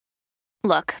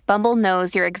Look, Bumble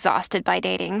knows you're exhausted by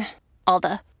dating. All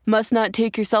the must not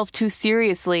take yourself too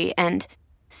seriously and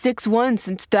 6'1"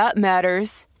 since that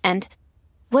matters. And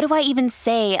what do I even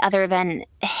say other than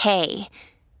hey?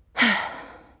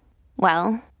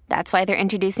 Well, that's why they're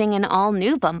introducing an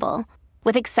all-new Bumble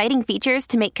with exciting features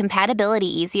to make compatibility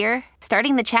easier,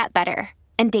 starting the chat better,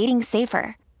 and dating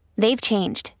safer. They've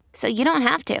changed, so you don't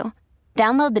have to.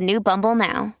 Download the new Bumble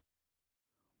now.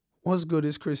 What's good?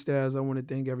 It's Chris Styles. I want to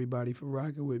thank everybody for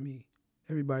rocking with me.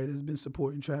 Everybody that's been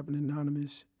supporting Trapping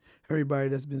Anonymous. Everybody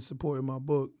that's been supporting my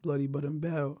book, Bloody But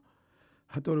Unbound.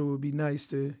 I thought it would be nice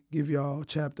to give y'all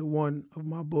chapter 1 of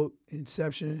my book,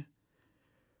 Inception.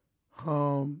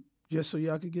 Just so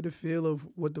y'all could get a feel of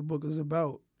what the book is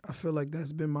about. I feel like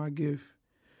that's been my gift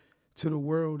to the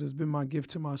world. It's been my gift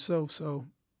to myself. So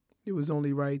it was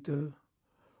only right to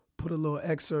put a little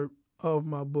excerpt of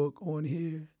my book on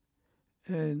here.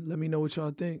 And let me know what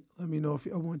y'all think. Let me know if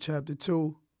y'all want chapter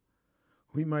 2.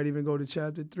 We might even go to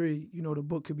chapter 3. You know, the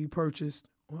book could be purchased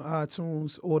on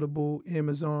iTunes, Audible,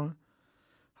 Amazon.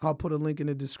 I'll put a link in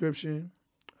the description,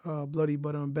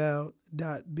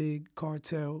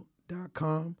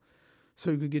 bloodybutunbound.bigcartel.com,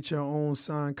 so you could get your own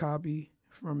signed copy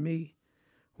from me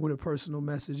with a personal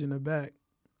message in the back.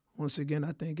 Once again,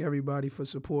 I thank everybody for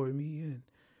supporting me and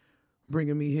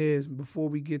bringing me here. Before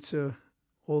we get to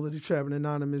all of the Trapping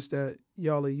Anonymous that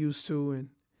y'all are used to, and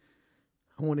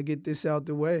I want to get this out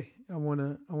the way. I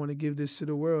want to give this to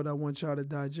the world. I want y'all to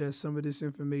digest some of this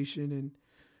information and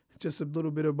just a little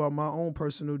bit about my own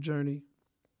personal journey.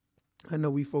 I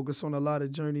know we focus on a lot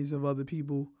of journeys of other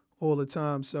people all the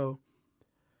time, so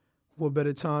what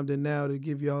better time than now to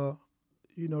give y'all,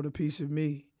 the piece of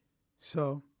me.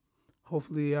 So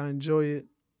hopefully I enjoy it.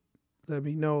 Let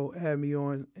me know. Add me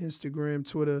on Instagram,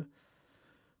 Twitter.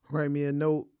 Write me a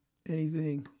note,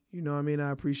 anything. I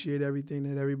appreciate everything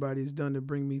that everybody's done to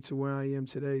bring me to where I am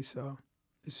today. So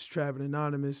this is Trapping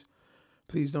Anonymous.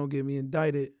 Please don't get me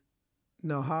indicted.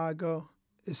 Know how I go?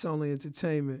 It's only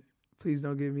entertainment. Please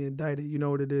don't get me indicted. You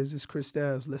know what it is. It's Chris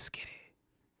Styles. Let's get it.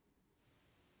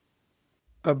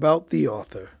 About the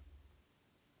author.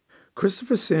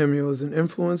 Christopher Samuel is an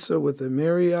influencer with a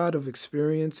myriad of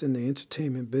experience in the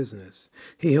entertainment business.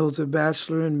 He holds a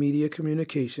bachelor in media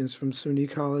communications from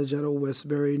SUNY College at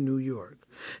Westbury, New York.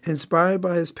 Inspired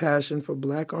by his passion for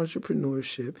Black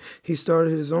entrepreneurship, he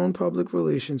started his own public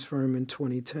relations firm in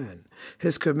 2010.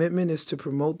 His commitment is to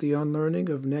promote the unlearning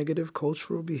of negative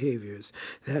cultural behaviors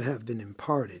that have been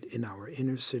imparted in our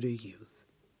inner city youth.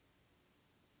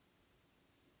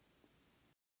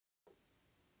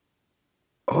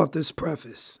 Author's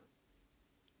Preface.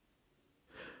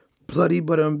 Bloody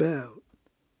but unbound,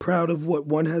 proud of what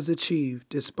one has achieved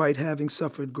despite having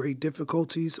suffered great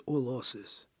difficulties or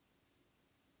losses.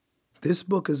 This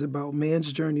book is about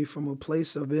man's journey from a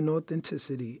place of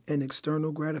inauthenticity and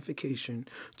external gratification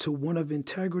to one of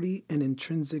integrity and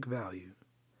intrinsic value.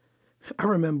 I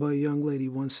remember a young lady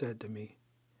once said to me,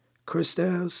 "Chris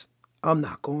Styles, I'm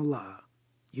not gonna lie,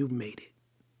 you've made it."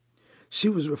 She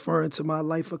was referring to my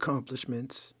life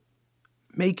accomplishments.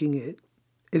 Making it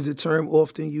is a term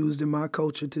often used in my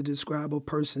culture to describe a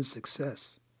person's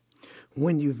success.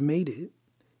 When you've made it,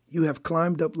 you have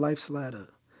climbed up life's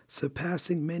ladder,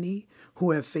 surpassing many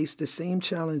who have faced the same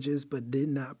challenges but did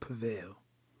not prevail.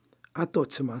 I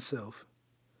thought to myself,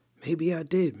 maybe I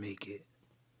did make it,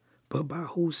 but by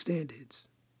whose standards?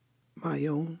 My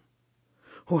own?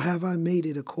 Or have I made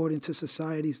it according to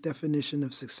society's definition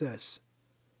of success?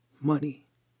 Money,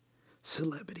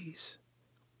 celebrities,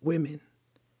 women,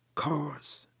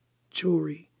 cars,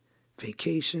 jewelry,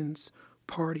 vacations,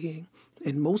 partying,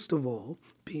 and most of all,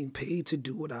 being paid to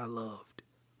do what I loved.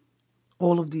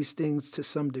 All of these things to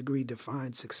some degree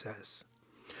define success.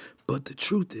 But the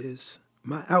truth is,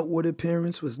 my outward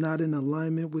appearance was not in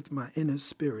alignment with my inner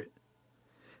spirit.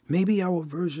 Maybe our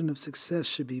version of success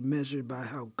should be measured by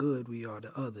how good we are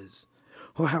to others,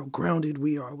 or how grounded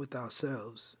we are with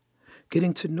ourselves.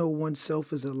 Getting to know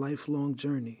oneself is a lifelong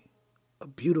journey, a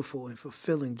beautiful and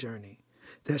fulfilling journey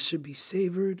that should be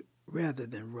savored rather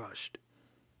than rushed.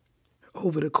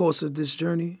 Over the course of this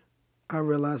journey, I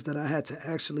realized that I had to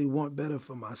actually want better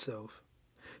for myself,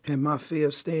 and my fear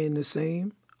of staying the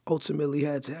same ultimately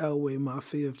had to outweigh my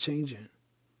fear of changing.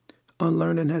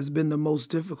 Unlearning has been the most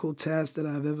difficult task that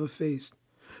I've ever faced,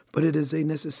 but it is a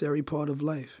necessary part of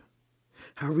life.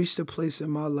 I reached a place in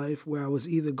my life where I was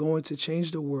either going to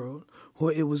change the world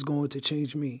or it was going to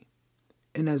change me.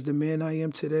 And as the man I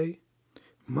am today,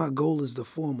 my goal is the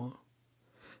former.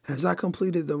 As I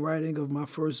completed the writing of my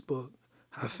first book,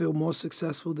 I feel more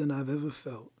successful than I've ever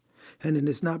felt, and it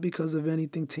is not because of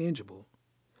anything tangible.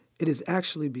 It is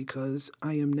actually because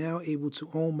I am now able to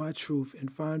own my truth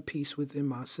and find peace within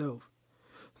myself.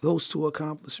 Those two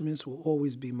accomplishments will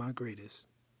always be my greatest.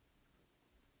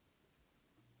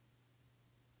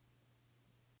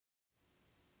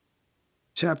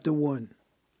 Chapter 1.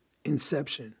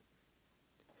 Inception.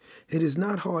 It is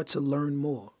not hard to learn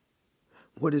more.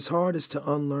 What is hard is to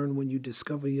unlearn when you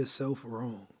discover yourself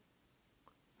wrong.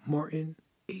 Martin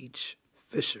H.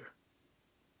 Fisher.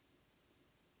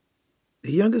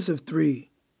 The youngest of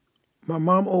three, my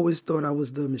mom always thought I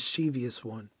was the mischievous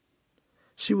one.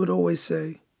 She would always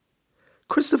say,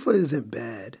 "Christopher isn't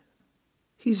bad.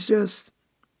 He's just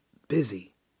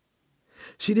busy."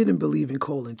 She didn't believe in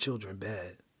calling children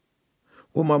bad.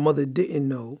 What my mother didn't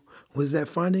know was that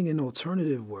finding an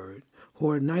alternative word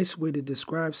or a nice way to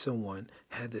describe someone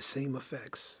had the same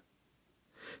effects.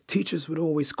 Teachers would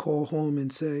always call home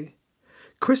and say,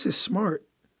 "Chris is smart.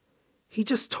 He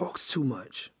just talks too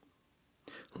much."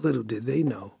 Little did they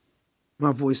know,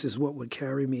 my voice is what would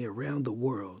carry me around the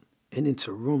world and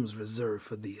into rooms reserved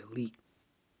for the elite.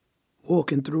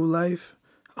 Walking through life,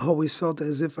 I always felt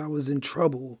as if I was in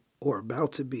trouble or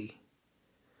about to be.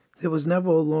 There was never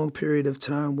a long period of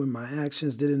time when my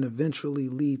actions didn't eventually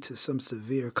lead to some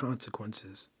severe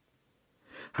consequences.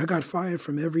 I got fired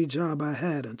from every job I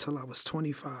had until I was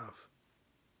 25.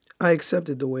 I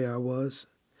accepted the way I was,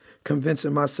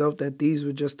 convincing myself that these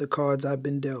were just the cards I'd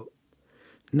been dealt,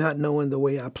 not knowing the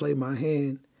way I played my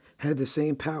hand had the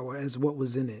same power as what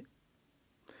was in it.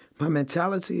 My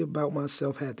mentality about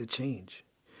myself had to change.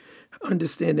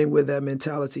 Understanding where that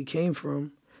mentality came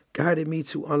from guided me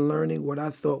to unlearning what I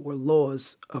thought were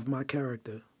laws of my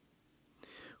character.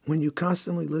 When you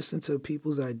constantly listen to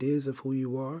people's ideas of who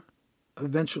you are,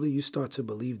 eventually you start to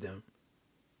believe them.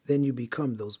 Then you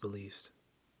become those beliefs.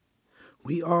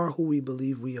 We are who we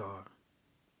believe we are.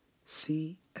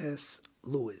 C.S.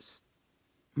 Lewis.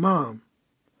 "Mom,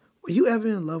 were you ever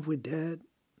in love with Dad?"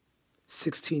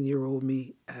 16-year-old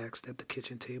me asked at the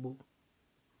kitchen table.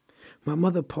 My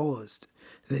mother paused,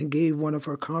 then gave one of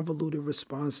her convoluted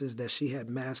responses that she had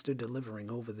mastered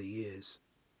delivering over the years.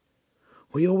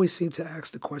 We always seem to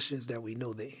ask the questions that we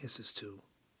know the answers to.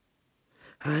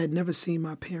 I had never seen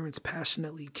my parents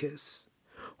passionately kiss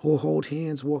or hold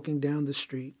hands walking down the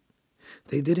street.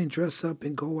 They didn't dress up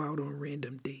and go out on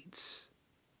random dates.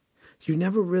 You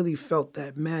never really felt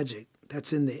that magic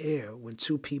that's in the air when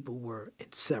two people were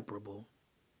inseparable.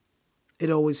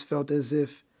 It always felt as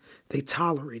if they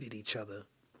tolerated each other.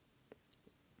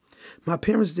 My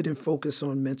parents didn't focus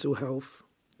on mental health.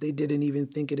 They didn't even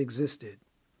think it existed.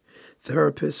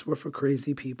 Therapists were for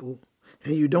crazy people,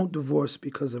 and you don't divorce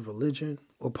because of religion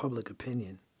or public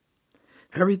opinion.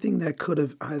 Everything that could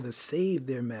have either saved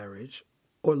their marriage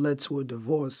or led to a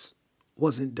divorce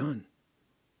wasn't done.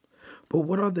 But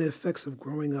what are the effects of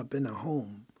growing up in a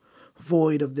home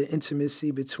void of the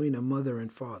intimacy between a mother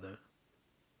and father?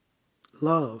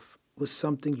 Love was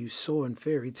something you saw in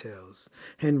fairy tales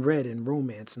and read in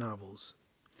romance novels.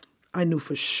 I knew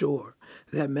for sure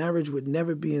that marriage would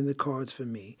never be in the cards for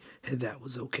me, and that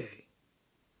was okay.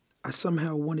 I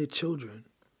somehow wanted children,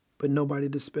 but nobody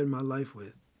to spend my life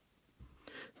with.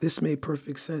 This made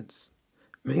perfect sense,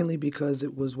 mainly because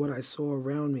it was what I saw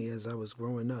around me as I was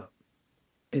growing up,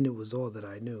 and it was all that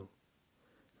I knew.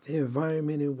 The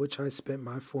environment in which I spent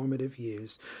my formative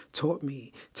years taught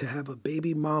me to have a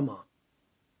baby mama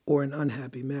or an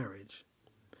unhappy marriage.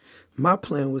 My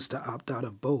plan was to opt out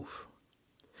of both.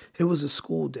 It was a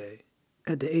school day.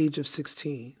 At the age of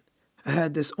 16, I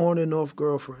had this on and off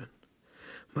girlfriend.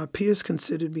 My peers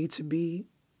considered me to be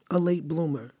a late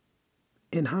bloomer.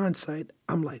 In hindsight,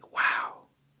 I'm like, wow,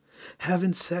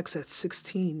 having sex at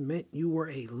 16 meant you were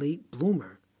a late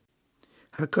bloomer.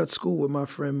 I cut school with my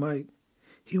friend Mike.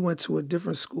 He went to a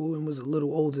different school and was a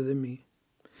little older than me.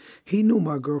 He knew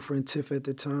my girlfriend Tiff at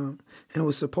the time and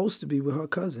was supposed to be with her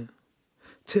cousin.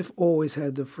 Tiff always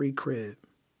had the free crib.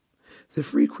 The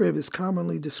free crib is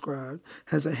commonly described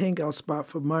as a hangout spot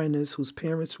for minors whose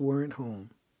parents weren't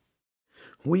home.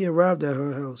 We arrived at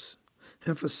her house,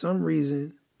 and for some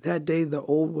reason, that day the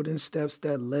old wooden steps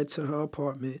that led to her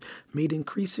apartment made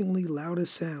increasingly louder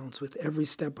sounds with every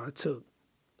step I took.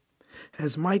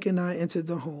 As Mike and I entered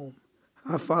the home,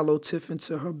 I followed Tiff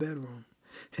into her bedroom,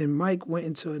 and Mike went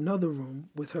into another room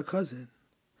with her cousin.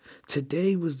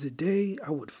 Today was the day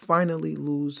I would finally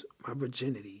lose my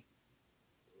virginity.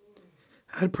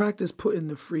 I had practiced putting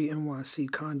the free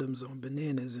NYC condoms on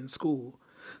bananas in school,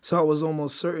 so I was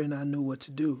almost certain I knew what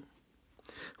to do.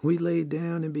 We laid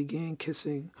down and began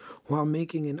kissing while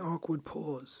making an awkward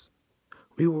pause.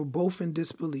 We were both in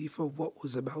disbelief of what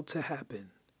was about to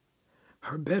happen.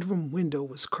 Her bedroom window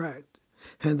was cracked,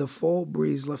 and the fall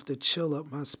breeze left a chill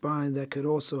up my spine that could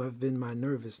also have been my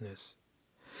nervousness.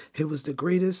 It was the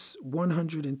greatest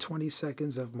 120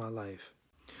 seconds of my life.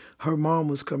 Her mom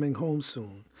was coming home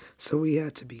soon, so we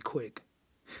had to be quick.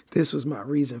 This was my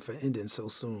reason for ending so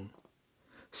soon.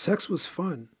 Sex was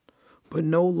fun, but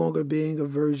no longer being a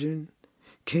virgin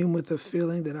came with a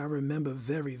feeling that I remember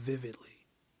very vividly.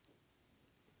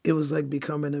 It was like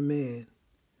becoming a man,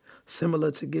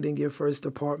 similar to getting your first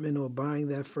apartment or buying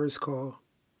that first car.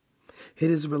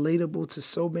 It is relatable to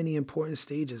so many important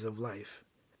stages of life,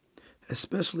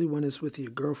 especially when it's with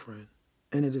your girlfriend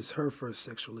and it is her first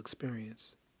sexual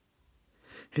experience.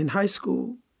 In high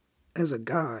school, as a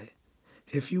guy,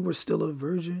 if you were still a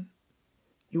virgin,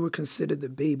 you were considered the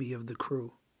baby of the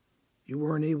crew. You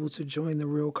weren't able to join the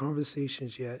real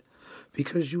conversations yet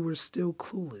because you were still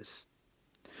clueless.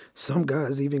 Some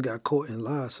guys even got caught in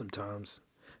lies sometimes,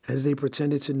 as they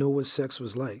pretended to know what sex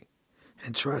was like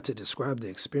and tried to describe the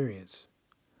experience.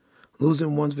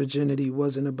 Losing one's virginity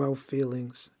wasn't about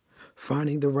feelings,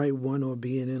 finding the right one, or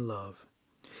being in love.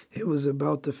 It was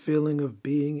about the feeling of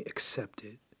being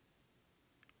accepted.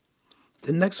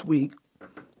 The next week,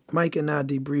 Mike and I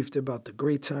debriefed about the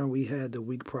great time we had the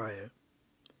week prior.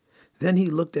 Then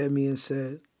he looked at me and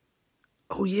said,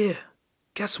 "Oh yeah,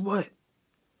 guess what?"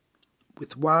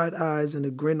 With wide eyes and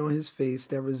a grin on his face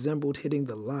that resembled hitting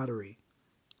the lottery.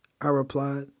 I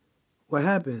replied, "What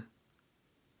happened?"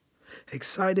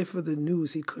 Excited for the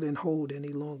news he couldn't hold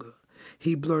any longer,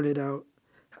 he blurted out,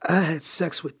 "I had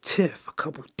sex with Tiff a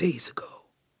couple days ago."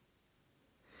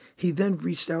 He then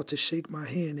reached out to shake my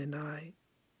hand and I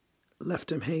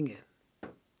left him hanging.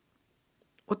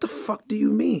 "What the fuck do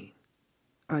you mean?"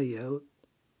 I yelled.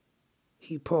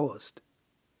 He paused.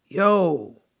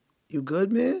 "Yo, you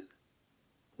good, man?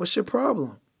 What's your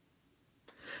problem?"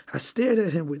 I stared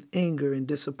at him with anger and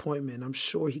disappointment. I'm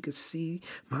sure he could see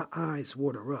my eyes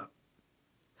water up.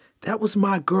 "That was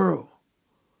my girl.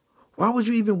 Why would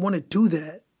you even want to do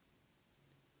that?"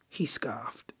 He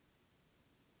scoffed.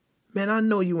 "Man, I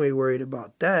know you ain't worried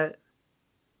about that.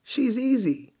 She's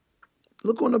easy.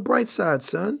 Look on the bright side,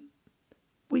 son.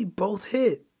 We both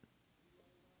hit."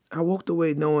 I walked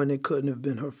away knowing it couldn't have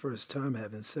been her first time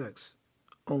having sex,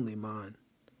 only mine.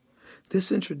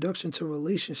 This introduction to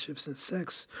relationships and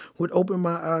sex would open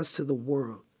my eyes to the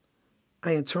world.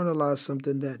 I internalized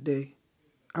something that day.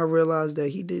 I realized that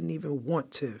he didn't even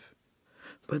want Tiff,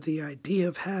 but the idea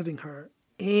of having her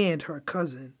and her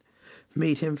cousin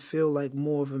made him feel like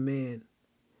more of a man.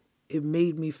 It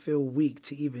made me feel weak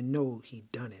to even know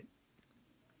he'd done it.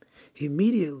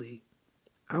 Immediately,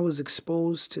 I was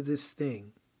exposed to this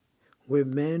thing where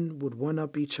men would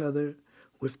one-up each other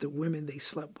with the women they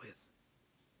slept with.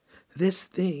 This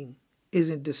thing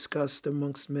isn't discussed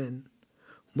amongst men,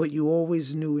 but you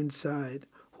always knew inside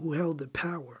who held the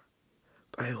power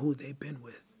by who they've been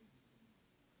with.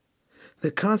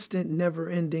 The constant,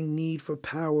 never-ending need for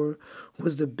power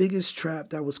was the biggest trap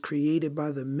that was created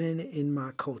by the men in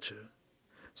my culture.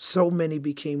 So many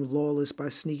became lawless by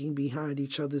sneaking behind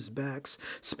each other's backs,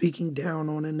 speaking down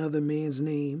on another man's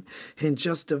name, and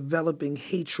just developing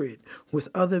hatred with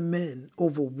other men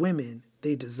over women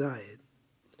they desired.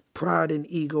 Pride and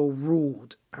ego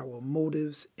ruled our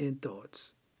motives and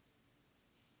thoughts.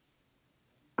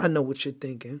 I know what you're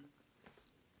thinking.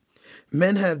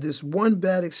 Men have this one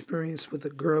bad experience with a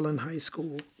girl in high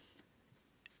school,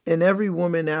 and every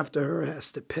woman after her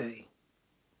has to pay.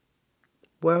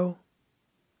 Well,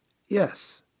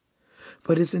 yes,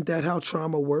 but isn't that how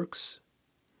trauma works?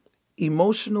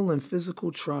 Emotional and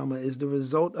physical trauma is the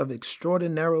result of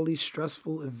extraordinarily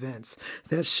stressful events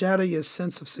that shatter your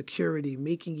sense of security,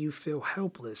 making you feel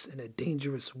helpless in a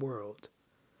dangerous world.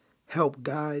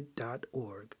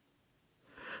 Helpguide.org.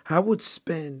 I would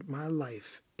spend my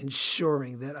life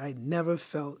ensuring that I never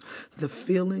felt the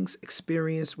feelings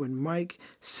experienced when Mike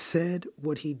said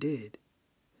what he did.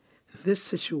 This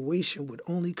situation would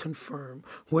only confirm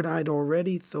what I'd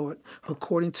already thought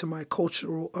according to my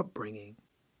cultural upbringing.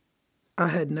 I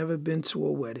had never been to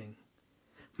a wedding.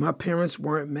 My parents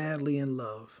weren't madly in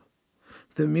love.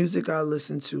 The music I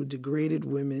listened to degraded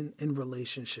women in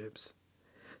relationships.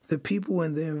 The people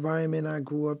in the environment I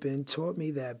grew up in taught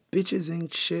me that bitches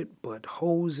ain't shit but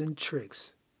hoes and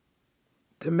tricks.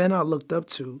 The men I looked up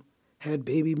to had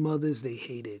baby mothers they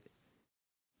hated.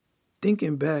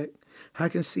 Thinking back, I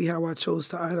can see how I chose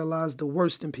to idolize the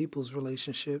worst in people's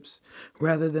relationships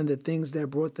rather than the things that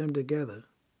brought them together.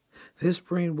 This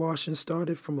brainwashing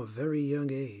started from a very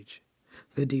young age.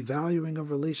 The devaluing of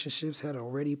relationships had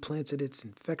already planted its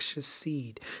infectious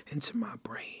seed into my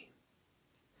brain.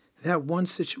 That one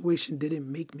situation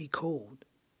didn't make me cold.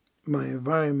 My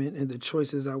environment and the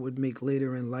choices I would make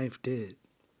later in life did.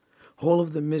 All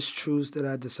of the mistruths that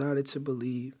I decided to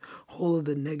believe, all of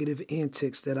the negative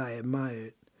antics that I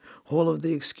admired, all of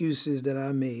the excuses that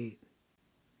I made.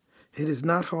 It is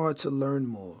not hard to learn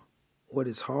more. What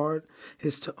is hard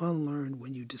is to unlearn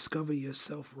when you discover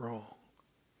yourself wrong.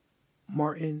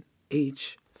 Martin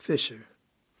H. Fisher.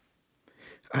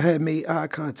 I had made eye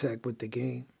contact with the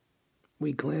game.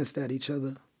 We glanced at each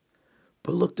other,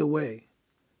 but looked away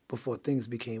before things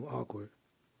became awkward.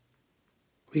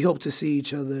 We hoped to see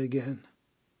each other again,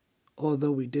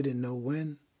 although we didn't know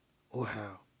when or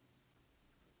how.